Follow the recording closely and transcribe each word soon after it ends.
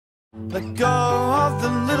Let go of the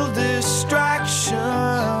little distractions.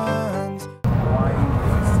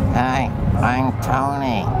 Hi, I'm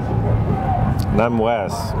Tony. And I'm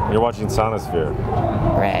Wes. You're watching Sonisphere.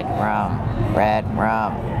 Red rum, red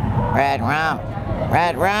rum, red rum,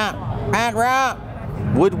 red rum, red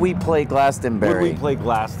rum. Would we play Glastonbury? Would we play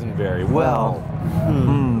Glastonbury? Well,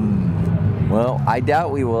 Well, I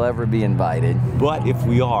doubt we will ever be invited. but if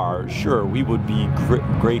we are, sure, we would be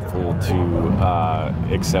grateful to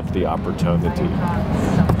accept the opportunity.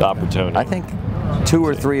 I think 2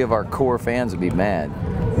 or 3 of our core fans would be mad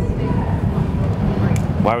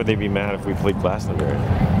Why would they be mad if we played Glastonbury?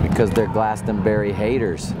 because they're Glastonbury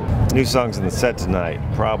haters. New songs in the set tonight?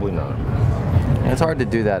 Probably not. And it's hard to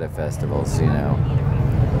do that at festivals, you know.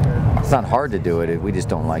 It's not hard to do it, we just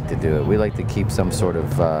don't like to do it. We like to keep some sort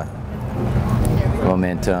of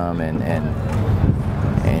momentum and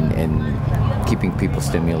keeping people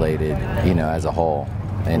stimulated, you know, as a whole.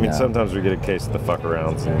 And, I mean, sometimes we get a case of the fuck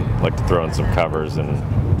arounds and like to throw in some covers and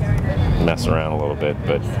mess around a little bit,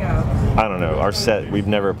 but I don't know. Our set, we've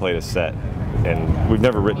never played a set, and we've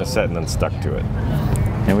never written a set and then stuck to it.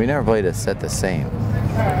 And we never played a set the same.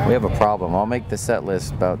 We have a problem. I'll make the set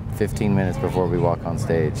list about 15 minutes before we walk on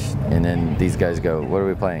stage, and then these guys go, "What are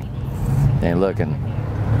we playing?" And look, and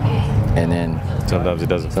then Sometimes it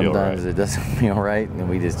doesn't feel right. sometimes it doesn't feel right, and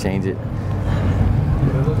we just change it.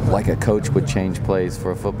 Like a coach would change plays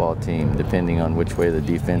for a football team, depending on which way the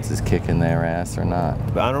defense is kicking their ass or not.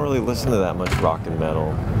 But I don't really listen to that much rock and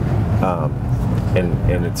metal, and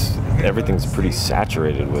everything's pretty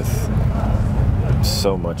saturated with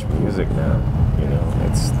so much music now. You know,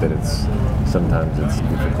 sometimes it's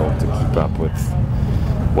difficult to keep up with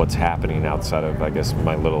what's happening outside of, I guess,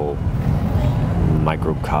 my little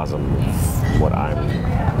microcosm of what I'm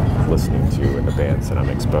listening to and the bands that I'm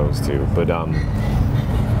exposed to. But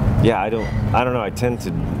yeah, I don't know. I tend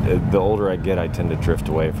to, the older I get, I tend to drift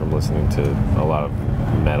away from listening to a lot of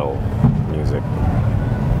metal music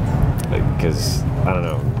because I don't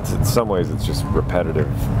know. In some ways, it's just repetitive,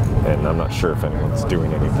 and I'm not sure if anyone's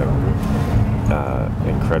doing anything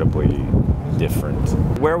incredibly different.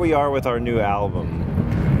 Where we are with our new album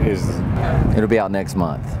is It'll be out next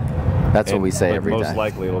month. That's what we say every most time.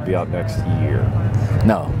 likely it'll be out next year.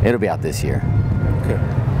 No, it'll be out this year. Okay.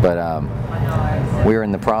 But we're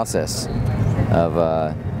in the process of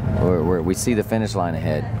we see the finish line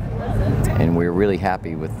ahead, and we're really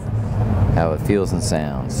happy with how it feels and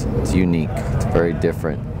sounds. It's unique. It's very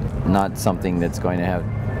different. Not something that's going to have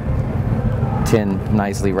 10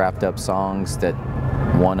 nicely wrapped up songs that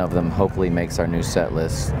one of them hopefully makes our new set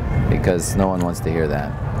list, because no one wants to hear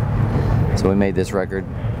that. So we made this record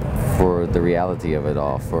for the reality of it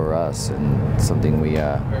all, for us, and something we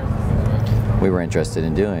were interested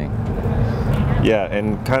in doing. Yeah,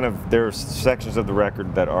 and kind of there's sections of the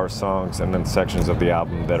record that are songs, and then sections of the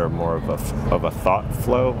album that are more of a thought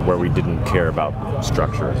flow, where we didn't care about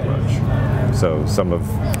structure as much. So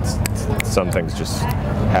some things just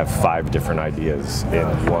have 5 different ideas in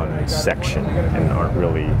one section and aren't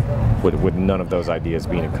really, with none of those ideas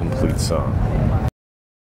being a complete song.